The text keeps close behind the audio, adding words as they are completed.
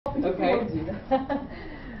Okay.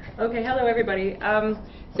 Okay, hello everybody.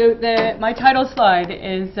 So my title slide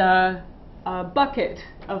is a bucket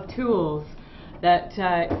of tools that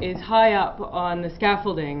is high up on the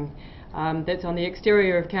scaffolding that's on the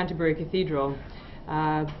exterior of Canterbury Cathedral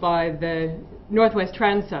by the Northwest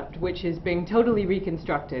Transept, which is being totally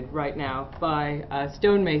reconstructed right now by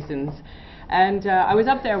stonemasons. And I was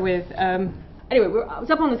up there with anyway, I was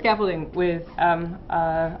up on the scaffolding with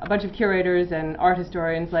a bunch of curators and art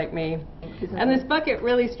historians like me, and this bucket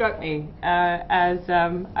really struck me as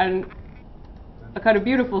a kind of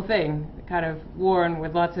beautiful thing, kind of worn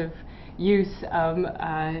with lots of use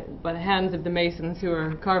by the hands of the masons who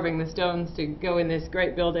are carving the stones to go in this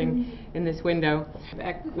great building in this window.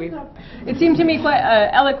 It seemed to me quite an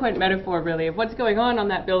eloquent metaphor, really, of what's going on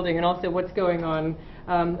that building and also what's going on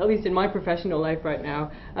at least in my professional life right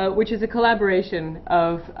now, which is a collaboration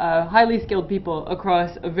of highly skilled people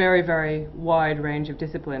across a very, very wide range of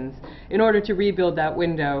disciplines. In order to rebuild that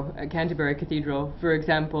window at Canterbury Cathedral, for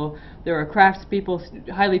example, there are craftspeople,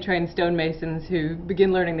 highly trained stonemasons who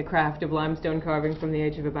begin learning the craft of limestone carving from the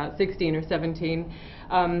age of about 16 or 17.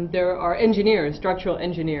 There are engineers, structural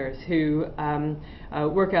engineers, who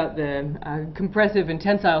work out the compressive and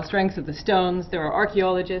tensile strengths of the stones. There are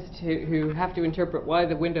archaeologists who have to interpret why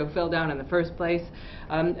the window fell down in the first place.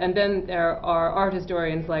 And then there are art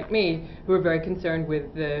historians like me who are very concerned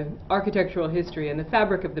with the architectural history and the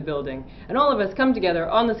fabric of the building. And all of us come together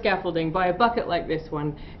on the scaffolding by a bucket like this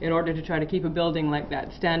one in order to try to keep a building like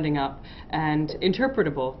that standing up and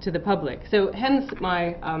interpretable to the public. So hence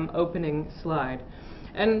my opening slide.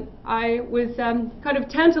 And I was kind of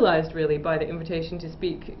tantalized, really, by the invitation to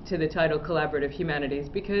speak to the title Collaborative Humanities,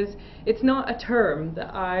 because it's not a term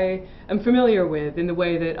that I am familiar with in the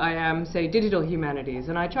way that I am, say, digital humanities.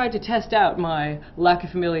 And I tried to test out my lack of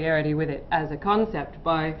familiarity with it as a concept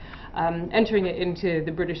by entering it into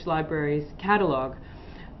the British Library's catalogue.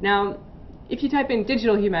 Now, if you type in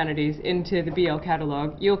digital humanities into the BL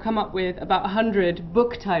catalogue, you'll come up with about 100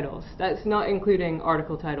 book titles. That's not including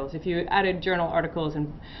article titles. If you added journal articles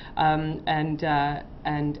and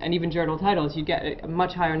even journal titles, you'd get a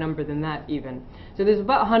much higher number than that even. So there's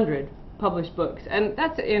about 100 published books, and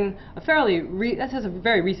that's in a that has a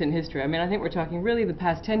very recent history. I mean, I think we're talking really the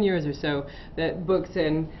past 10 years or so that books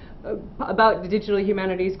about the digital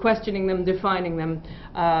humanities, questioning them, defining them,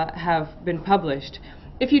 have been published.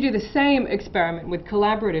 If you do the same experiment with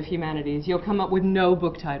collaborative humanities, you'll come up with no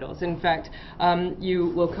book titles. In fact,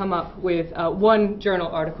 you will come up with one journal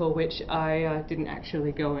article which I didn't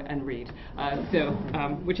actually go and read,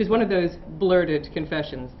 which is one of those blurted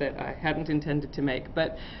confessions that I hadn't intended to make,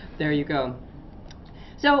 but there you go.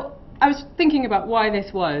 So I was thinking about why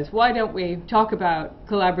this was. Why don't we talk about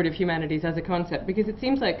collaborative humanities as a concept? Because it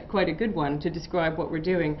seems like quite a good one to describe what we're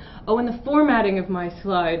doing. Oh, and the formatting of my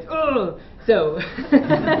slides. Oh, so.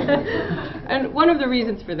 And one of the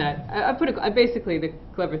reasons for that, basically the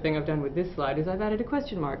clever thing I've done with this slide is I've added a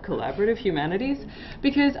question mark, collaborative humanities,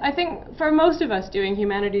 because I think for most of us doing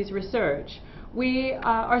humanities research, we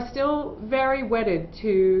are still very wedded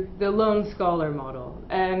to the lone scholar model.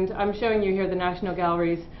 And I'm showing you here the National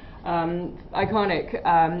Gallery's iconic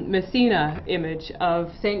Messina image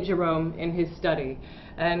of St. Jerome in his study.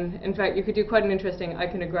 And in fact, you could do quite an interesting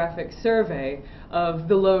iconographic survey of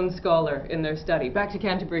the lone scholar in their study. Back to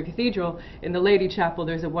Canterbury Cathedral, in the Lady Chapel,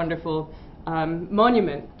 there's a wonderful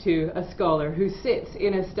monument to a scholar who sits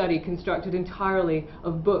in a study constructed entirely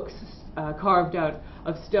of books carved out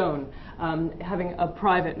of stone, having a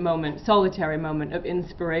private moment, solitary moment of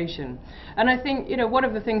inspiration. And I think, one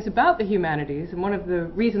of the things about the humanities, and one of the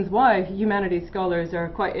reasons why humanities scholars are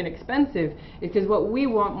quite inexpensive, is because what we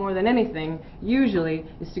want more than anything, usually,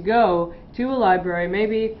 is to go to a library,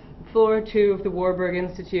 maybe floor 2 of the Warburg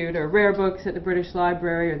Institute, or Rare Books at the British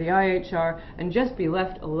Library, or the IHR, and just be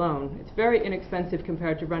left alone. It's very inexpensive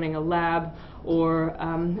compared to running a lab, or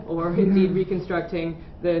indeed reconstructing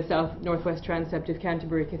the northwest transept of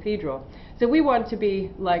Canterbury Cathedral. So we want to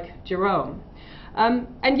be like Jerome.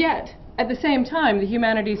 And yet, at the same time, the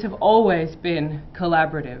humanities have always been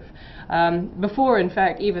collaborative. Before, in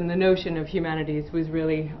fact, even the notion of humanities was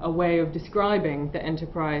really a way of describing the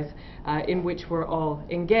enterprise in which we're all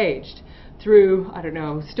engaged. Through, I don't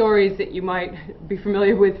know, stories that you might be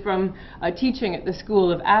familiar with from teaching at the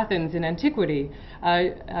School of Athens in antiquity.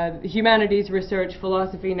 Humanities research,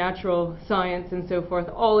 philosophy, natural science, and so forth,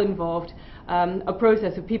 all involved a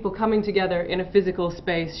process of people coming together in a physical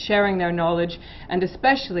space, sharing their knowledge, and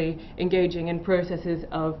especially engaging in processes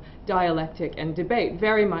of dialectic and debate,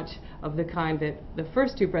 very much of the kind that the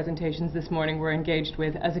first two presentations this morning were engaged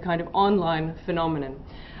with as a kind of online phenomenon.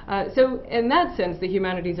 So in that sense, the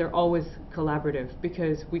humanities are always collaborative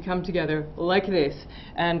because we come together like this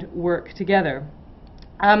and work together.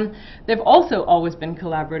 They've also always been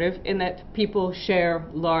collaborative in that people share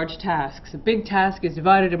large tasks. A big task is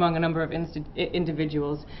divided among a number of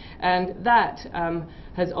individuals, and that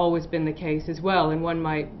has always been the case as well. And one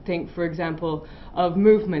might think, for example, of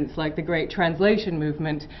movements like the Great Translation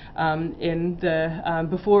Movement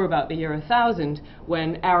before about the year 1000,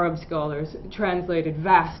 when Arab scholars translated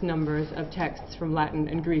vast numbers of texts from Latin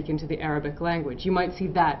and Greek into the Arabic language. You might see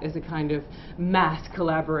that as a kind of mass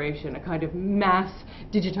collaboration, a kind of mass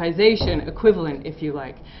digitization equivalent, if you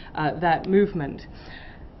like, that movement.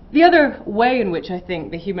 The other way in which I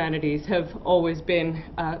think the humanities have always been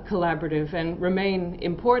collaborative and remain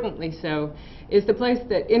importantly so is the place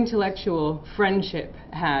that intellectual friendship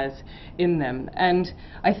has in them. And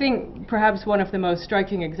I think perhaps one of the most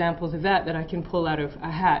striking examples of that I can pull out of a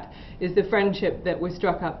hat is the friendship that was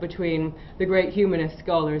struck up between the great humanist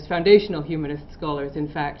scholars, foundational humanist scholars in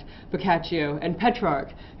fact, Boccaccio and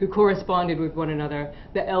Petrarch, who corresponded with one another,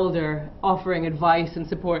 the elder offering advice and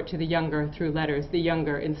support to the younger through letters, the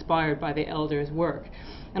younger inspired by the elder's work.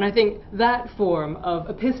 And I think that form of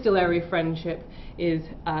epistolary friendship is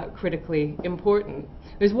critically important.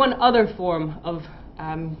 There's one other form of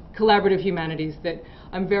collaborative humanities that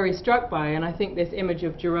I'm very struck by, and I think this image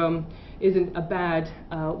of Jerome isn't a bad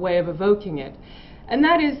way of evoking it. And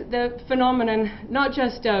that is the phenomenon not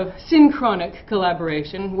just of synchronic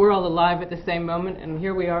collaboration, we're all alive at the same moment, and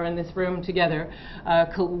here we are in this room together,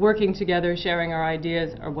 working together, sharing our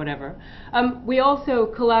ideas or whatever. We also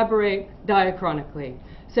collaborate diachronically.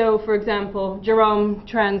 So, for example, Jerome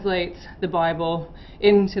translates the Bible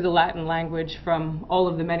into the Latin language from all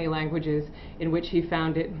of the many languages in which he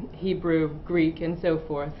found it, Hebrew, Greek, and so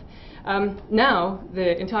forth. Now,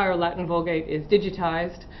 the entire Latin Vulgate is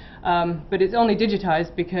digitized, but it's only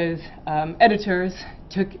digitized because editors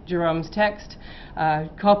took Jerome's text,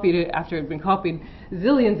 copied it after it had been copied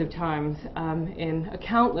zillions of times in a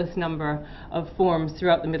countless number of forms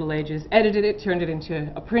throughout the Middle Ages, edited it, turned it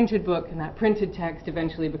into a printed book, and that printed text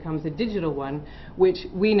eventually becomes a digital one, which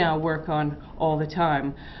we now work on all the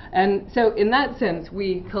time. And so in that sense,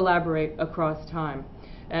 we collaborate across time.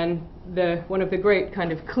 And one of the great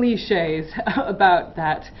kind of cliches about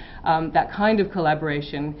that kind of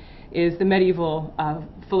collaboration is the medieval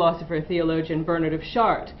philosopher, theologian Bernard of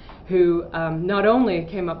Chartres, who not only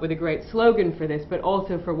came up with a great slogan for this, but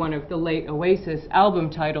also for one of the late Oasis album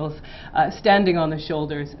titles, Standing on the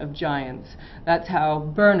Shoulders of Giants. That's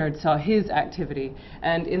how Bernard saw his activity.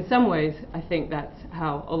 And in some ways, I think that's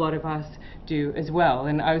how a lot of us do as well.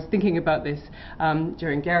 And I was thinking about this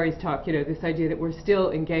during Gary's talk, this idea that we're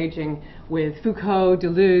still engaging with Foucault,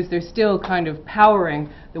 Deleuze, they're still kind of powering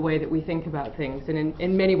the way that we think about things. And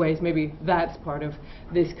in many ways, maybe that's part of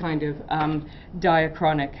this kind of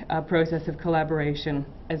diachronic process of collaboration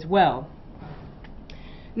as well.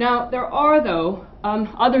 Now, there are, though,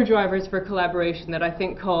 other drivers for collaboration that I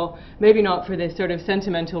think call, maybe not for this sort of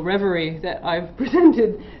sentimental reverie that I've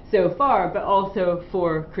presented so far, but also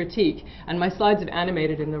for critique. And my slides have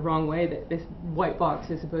animated in the wrong way, that this white box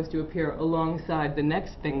is supposed to appear alongside the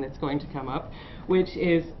next thing that's going to come up, which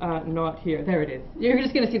is not here. There it is. You're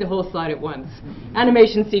just going to see the whole slide at once.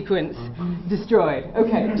 Animation sequence destroyed.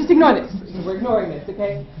 Okay, just ignore this. We're ignoring this,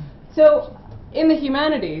 okay? So, in the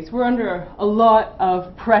humanities, we're under a lot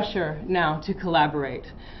of pressure now to collaborate.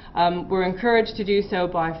 We're encouraged to do so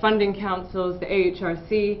by funding councils, the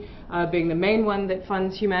AHRC being the main one that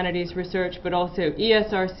funds humanities research, but also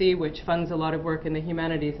ESRC, which funds a lot of work in the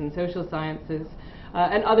humanities and social sciences,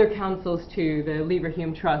 and other councils too, the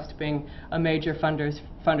Leverhulme Trust being a major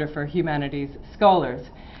funder for humanities scholars.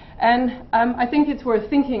 And I think it's worth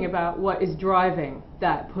thinking about what is driving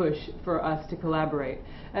that push for us to collaborate.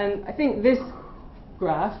 And I think this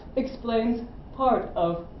graph explains part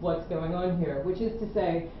of what's going on here, which is to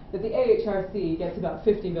say that the AHRC gets about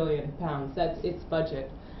 £50 million. That's its budget.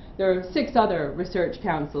 There are 6 other research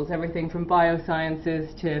councils, everything from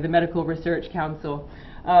biosciences to the Medical Research Council,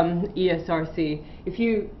 ESRC. If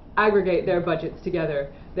you aggregate their budgets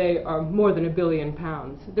together, they are more than £1 billion.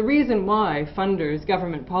 The reason why funders,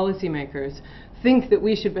 government policymakers, think that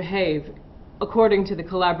we should behave according to the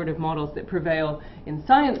collaborative models that prevail in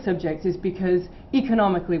science subjects is because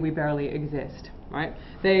economically we barely exist. right?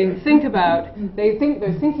 They're thinking about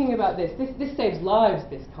this. This saves lives,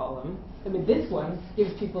 this column. I mean, this one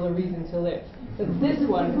gives people a reason to live. But this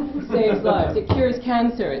one saves lives. It cures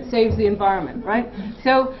cancer. It saves the environment, right?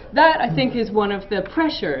 So that, I think, is one of the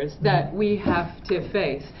pressures that we have to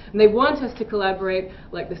face. And they want us to collaborate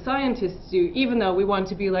like the scientists do, even though we want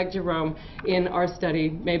to be like Jerome in our study,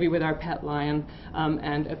 maybe with our pet lion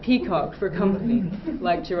and a peacock for company,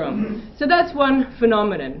 like Jerome. So that's one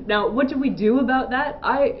phenomenon. Now, what do we do about that?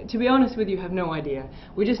 I, to be honest with you, have no idea.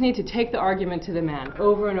 We just need to take the argument to the man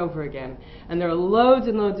over and over again. And there are loads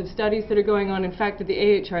and loads of studies that are going on. In fact, that the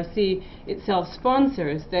AHRC itself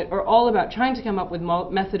sponsors that are all about trying to come up with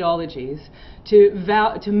methodologies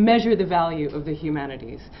to measure the value of the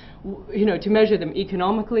humanities. You know, to measure them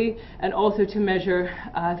economically, and also to measure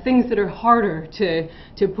things that are harder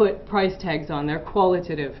to put price tags on, their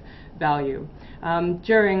qualitative value.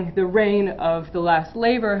 During the reign of the last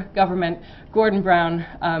Labour government, Gordon Brown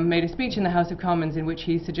made a speech in the House of Commons in which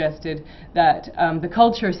he suggested that the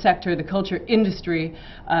culture sector, the culture industry,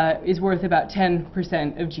 is worth about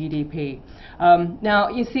 10% of GDP. Now,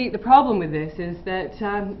 you see, the problem with this is that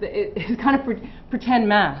it's kind of pretend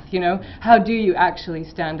math, you know. How do you actually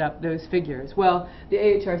stand up those figures? Well, the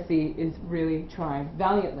AHRC is really trying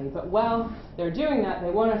valiantly, but while they're doing that, they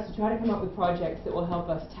want us to try to come up with projects that will help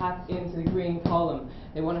us tap into the green column.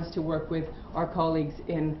 They want us to work with our colleagues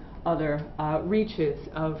in other reaches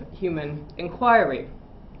of human inquiry.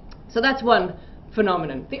 So that's one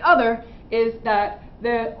phenomenon. The other is that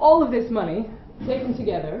all of this money taken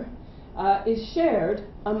together is shared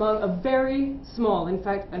among a very small, in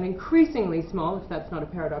fact an increasingly small, if that's not a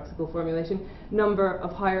paradoxical formulation, number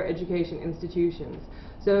of higher education institutions.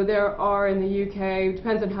 So there are in the UK,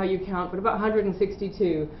 depends on how you count, but about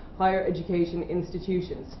 162 higher education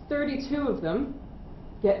institutions. 32 of them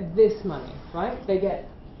get this money, right? They get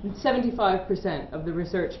 75% of the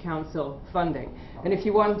Research Council funding. And if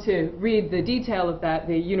you want to read the detail of that,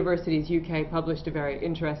 the Universities UK published a very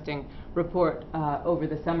interesting report over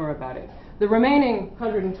the summer about it. The remaining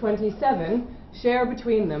 127 share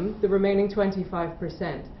between them the remaining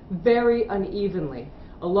 25%, very unevenly.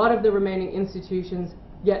 A lot of the remaining institutions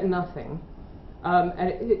get nothing, and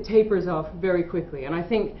it tapers off very quickly. And I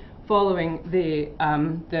think following the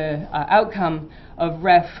outcome of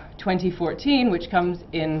REF 2014, which comes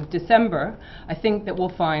in December, I think that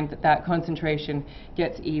we'll find that that concentration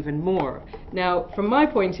gets even more. Now, from my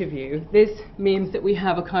point of view, this means that we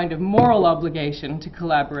have a kind of moral obligation to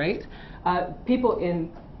collaborate. People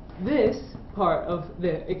in this part of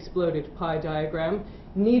the exploded pie diagram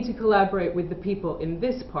need to collaborate with the people in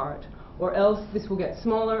this part, or else this will get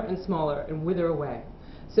smaller and smaller and wither away.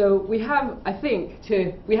 So we have, I think,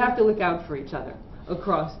 we have to look out for each other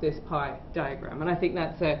across this pie diagram, and I think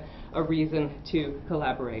that's a reason to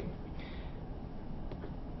collaborate.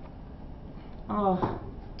 Oh,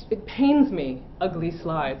 it pains me, ugly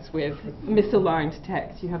slides with misaligned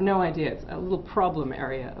text. You have no idea. It's a little problem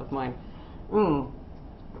area of mine.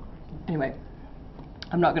 Anyway,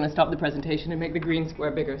 I'm not going to stop the presentation and make the green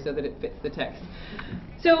square bigger so that it fits the text.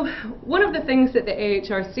 So one of the things that the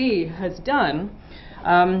AHRC has done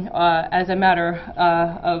as a matter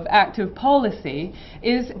of active policy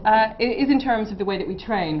is in terms of the way that we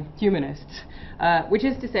train humanists, which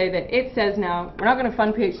is to say that it says now we're not going to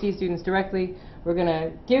fund PhD students directly, we're going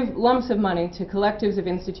to give lumps of money to collectives of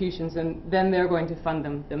institutions, and then they're going to fund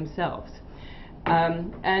them themselves.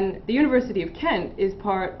 And the University of Kent is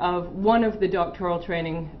part of one of the doctoral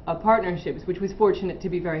training partnerships, which was fortunate to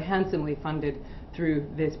be very handsomely funded through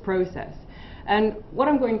this process. And what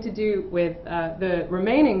I'm going to do with the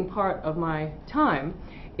remaining part of my time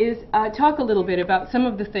is talk a little bit about some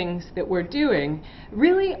of the things that we're doing,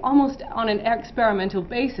 really almost on an experimental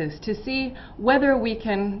basis, to see whether we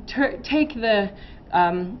can take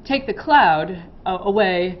the cloud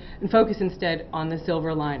away and focus instead on the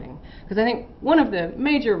silver lining. Because I think one of the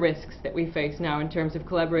major risks that we face now in terms of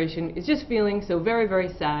collaboration is just feeling so very, very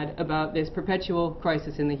sad about this perpetual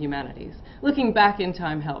crisis in the humanities. Looking back in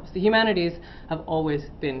time helps. The humanities have always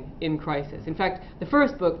been in crisis. In fact, the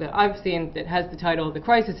first book that I've seen that has the title The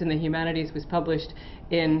Crisis in the Humanities was published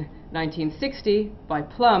in 1960 by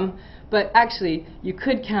Plum, but actually you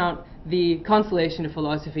could count The Consolation of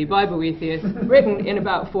Philosophy by Boethius, written in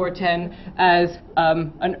about 410, as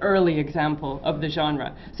an early example of the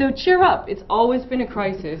genre. So cheer up, it's always been a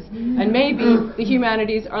crisis, and maybe the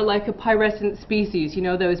humanities are like a pyrесcent species, you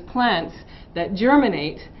know, those plants that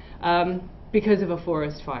germinate because of a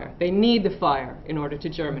forest fire. They need the fire in order to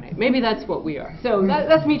germinate. Maybe that's what we are. So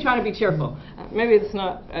that's me trying to be cheerful. Maybe it's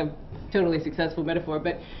not totally successful metaphor.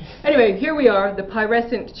 But anyway, here we are, the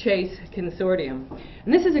Pyrescent Chase Consortium.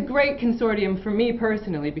 And this is a great consortium for me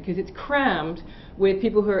personally because it's crammed with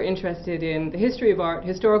people who are interested in the history of art,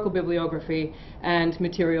 historical bibliography, and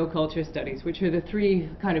material culture studies, which are the three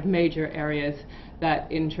kind of major areas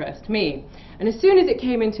that interest me. And as soon as it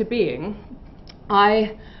came into being,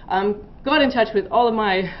 I got in touch with all of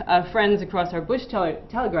my friends across our Bush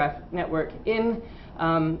Telegraph network in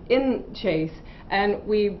Chase, and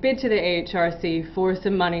we bid to the AHRC for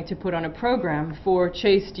some money to put on a program for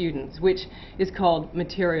Chase students, which is called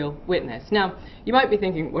Material Witness. Now, you might be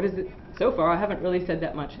thinking, what is it? So far, I haven't really said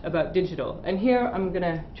that much about digital, and here I'm going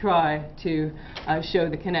to try to show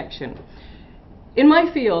the connection. In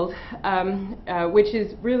my field, which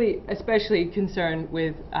is really especially concerned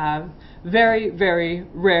with very, very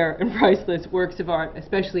rare and priceless works of art,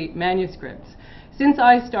 especially manuscripts, since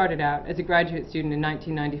I started out as a graduate student in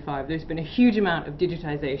 1995, there's been a huge amount of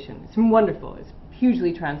digitization. It's wonderful. It's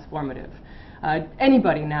hugely transformative.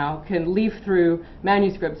 Anybody now can leaf through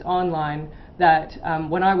manuscripts online that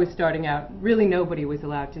when I was starting out, really nobody was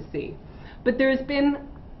allowed to see. But there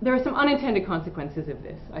are some unintended consequences of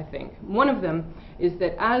this, I think. One of them is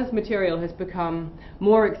that as material has become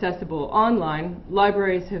more accessible online,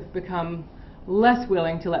 libraries have become less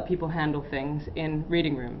willing to let people handle things in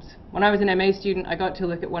reading rooms. When I was an MA student, I got to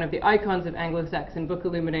look at one of the icons of Anglo-Saxon book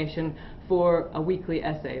illumination for a weekly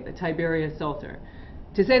essay, the Tiberius Psalter.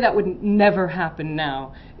 To say that would never happen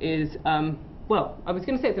now is, well, I was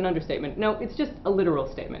going to say it's an understatement. No, it's just a literal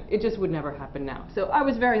statement. It just would never happen now. So I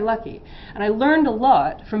was very lucky. And I learned a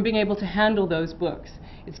lot from being able to handle those books.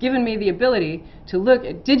 It's given me the ability to look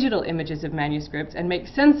at digital images of manuscripts and make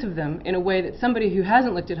sense of them in a way that somebody who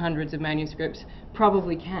hasn't looked at hundreds of manuscripts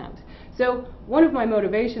probably can't. So one of my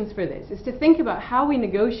motivations for this is to think about how we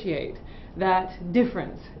negotiate that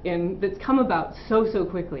difference that's come about so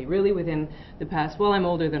quickly, really within the past, well, I'm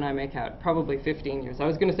older than I make out, probably 15 years. I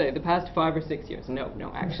was going to say the past 5 or 6 years.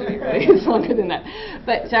 No, actually, really, it's longer than that.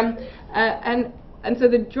 But, and so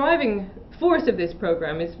the driving force of this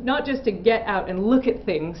program is not just to get out and look at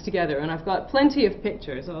things together, and I've got plenty of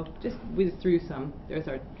pictures. I'll just whiz through some. There's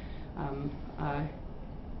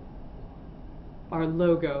our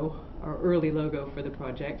logo, our early logo for the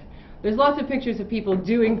project. There's lots of pictures of people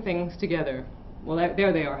doing things together. Well,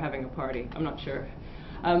 there they are having a party. I'm not sure.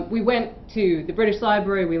 We went to the British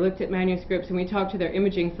Library, we looked at manuscripts, and we talked to their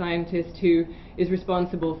imaging scientist who is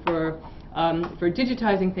responsible for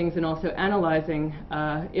digitizing things and also analyzing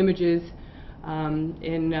images.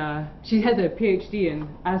 She has a PhD in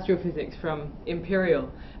astrophysics from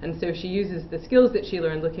Imperial, and so she uses the skills that she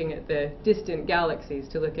learned looking at the distant galaxies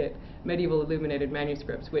to look at medieval illuminated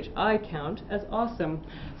manuscripts, which I count as awesome.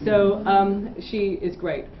 So she is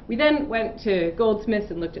great. We then went to Goldsmiths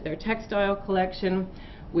and looked at their textile collection.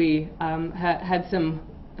 We had some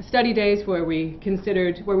study days where we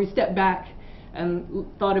stepped back and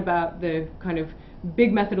thought about the kind of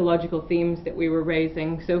big methodological themes that we were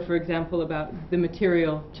raising. So, for example, about the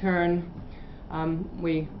material turn.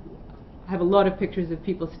 We have a lot of pictures of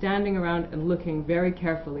people standing around and looking very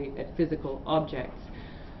carefully at physical objects.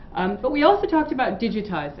 But we also talked about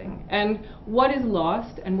digitizing and what is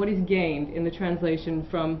lost and what is gained in the translation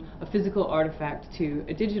from a physical artifact to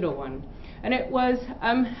a digital one. And it was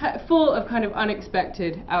full of kind of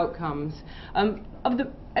unexpected outcomes.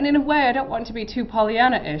 And in a way, I don't want to be too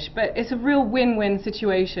Pollyanna-ish, but it's a real win-win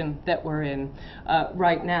situation that we're in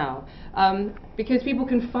right now. Because people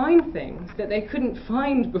can find things that they couldn't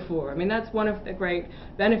find before. I mean, that's one of the great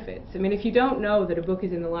benefits. I mean, if you don't know that a book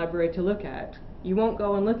is in the library to look at, you won't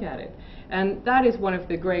go and look at it. And that is one of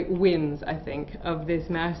the great wins, I think, of this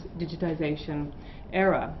mass digitization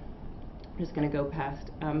era. I'm just going to go past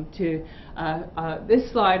to this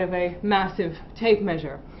slide of a massive tape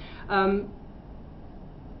measure.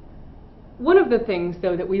 One of the things,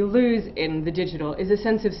 though, that we lose in the digital is a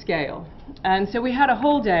sense of scale. And so we had a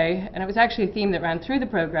whole day, and it was actually a theme that ran through the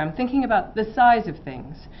program, thinking about the size of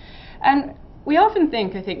things. And we often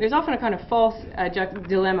think, I think, there's often a kind of false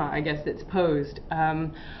dilemma, I guess, that's posed about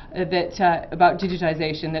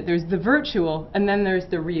digitization, that there's the virtual and then there's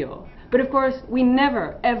the real. But of course, we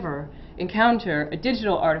never, ever encounter a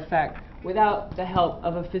digital artifact without the help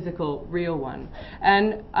of a physical, real one.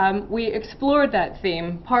 And we explored that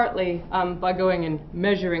theme partly by going and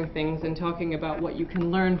measuring things and talking about what you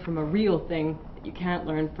can learn from a real thing that you can't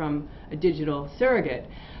learn from a digital surrogate.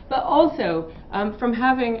 But also from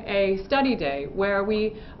having a study day where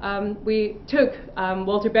we took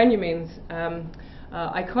Walter Benjamin's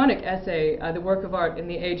iconic essay, The Work of Art in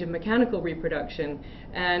the Age of Mechanical Reproduction,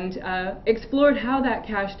 and explored how that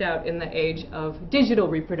cashed out in the age of digital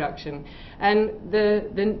reproduction. And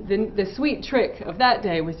the sweet trick of that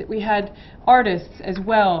day was that we had artists as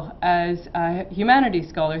well as humanities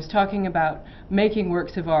scholars talking about making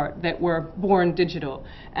works of art that were born digital,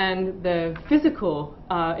 and the physical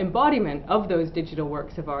embodiment of those digital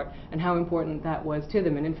works of art and how important that was to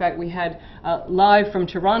them. And in fact, we had live from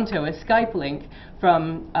Toronto a Skype link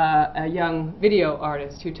from a young video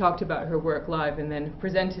artist who talked about her work live and then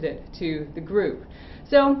presented it to the group.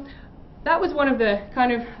 So that was one of the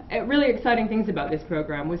kind of really exciting things about this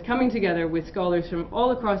program, was coming together with scholars from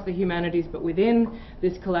all across the humanities, but within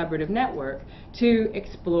this collaborative network, to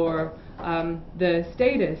explore the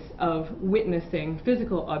status of witnessing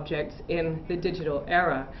physical objects in the digital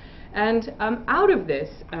era. And out of this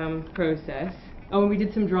process, and we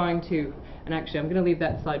did some drawing too. And actually, I'm going to leave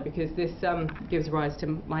that slide because this gives rise to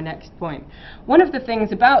my next point. One of the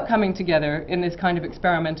things about coming together in this kind of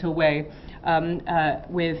experimental way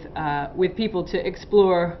with people to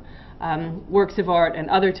explore works of art and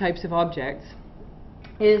other types of objects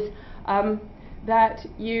is that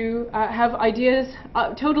you have ideas,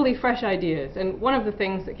 totally fresh ideas. And one of the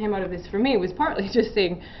things that came out of this for me was partly just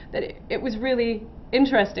seeing that it was really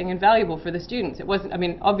interesting and valuable for the students. It wasn't, I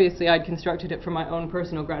mean, obviously I'd constructed it for my own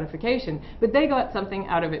personal gratification, but they got something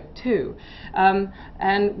out of it too. And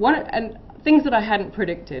things that I hadn't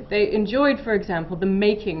predicted. They enjoyed, for example, the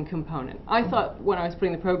making component. I thought when I was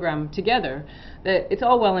putting the program together that it's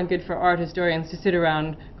all well and good for art historians to sit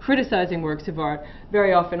around criticizing works of art.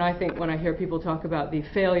 Very often I think when I hear people talk about the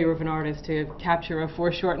failure of an artist to capture a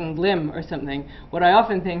foreshortened limb or something, what I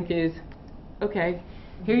often think is, okay,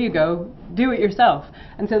 here you go, do it yourself.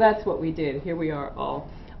 And so that's what we did. Here we are all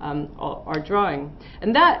our drawing.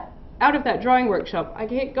 And that, out of that drawing workshop, I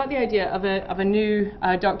got the idea of a new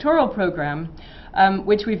doctoral program,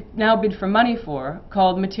 which we've now bid for money for,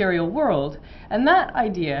 called Material World. And that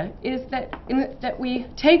idea is that we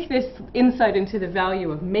take this insight into the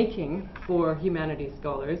value of making for humanities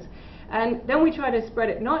scholars, and then we try to spread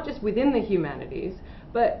it not just within the humanities,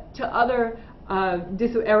 but to other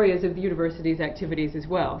areas of the university's activities as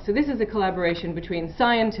well. So this is a collaboration between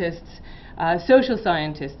scientists, social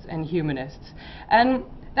scientists, and humanists. And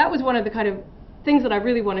that was one of the kind of things that I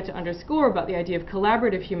really wanted to underscore about the idea of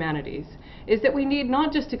collaborative humanities, is that we need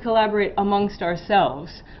not just to collaborate amongst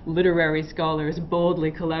ourselves, literary scholars boldly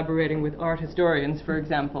collaborating with art historians, for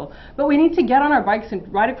example, but we need to get on our bikes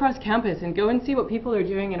and ride across campus and go and see what people are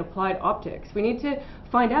doing in applied optics. We need to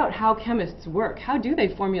find out how chemists work. How do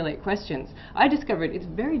they formulate questions? I discovered it's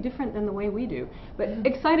very different than the way we do, but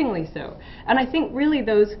excitingly so. And I think really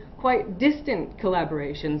those quite distant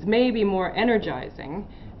collaborations may be more energizing,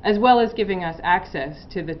 as well as giving us access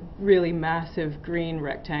to the really massive green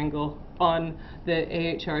rectangle on the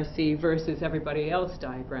AHRC versus everybody else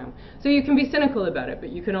diagram. So you can be cynical about it, but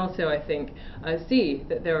you can also, I think, see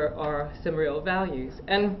that there are some real values,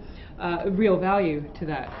 and real value to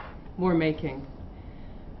that, more making.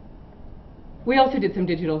 We also did some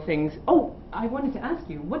digital things. Oh, I wanted to ask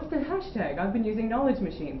you, what's the hashtag? I've been using knowledge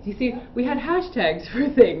machines. You see, we had hashtags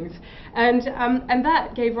for things, and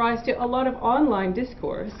that gave rise to a lot of online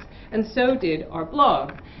discourse, and so did our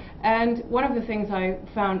blog. And one of the things I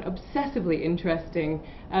found obsessively interesting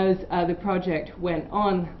as the project went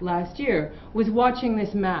on last year was watching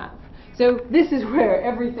this map. So this is where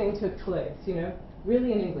everything took place, you know,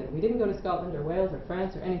 really in England. We didn't go to Scotland or Wales or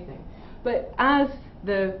France or anything. But as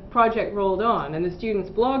the project rolled on and the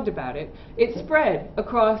students blogged about it, it spread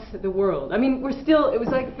across the world. I mean, we're still, it was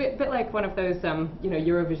like a bit like one of those, you know,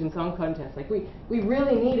 Eurovision Song Contests. Like we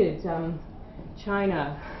really needed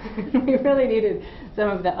China. We really needed some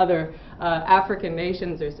of the other African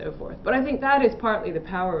nations or so forth. But I think that is partly the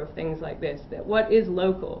power of things like this, that what is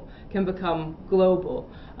local can become global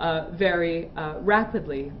very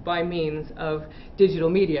rapidly by means of digital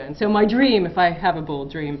media. And so my dream, if I have a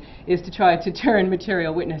bold dream, is to try to turn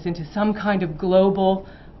Material Witness into some kind of global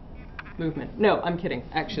movement. No, I'm kidding,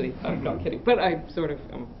 actually. I'm not kidding, but I sort of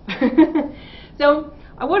am. So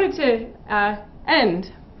I wanted to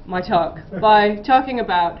end my talk by talking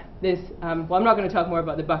about this, well, I'm not going to talk more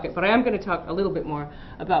about the bucket, but I am going to talk a little bit more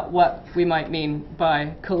about what we might mean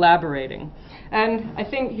by collaborating. And I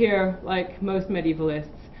think here, like most medievalists,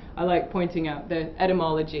 I like pointing out the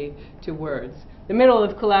etymology to words. The middle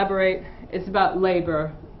of collaborate is about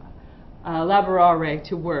labor. laborare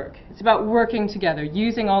to work. It's about working together,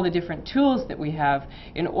 using all the different tools that we have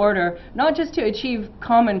in order not just to achieve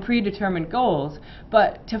common predetermined goals,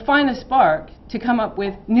 but to find the spark to come up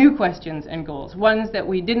with new questions and goals, ones that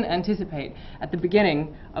we didn't anticipate at the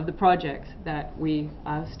beginning of the project that we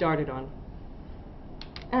started on.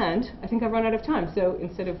 And I think I've run out of time, so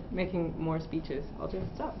instead of making more speeches, I'll just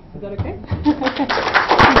stop. Is that okay?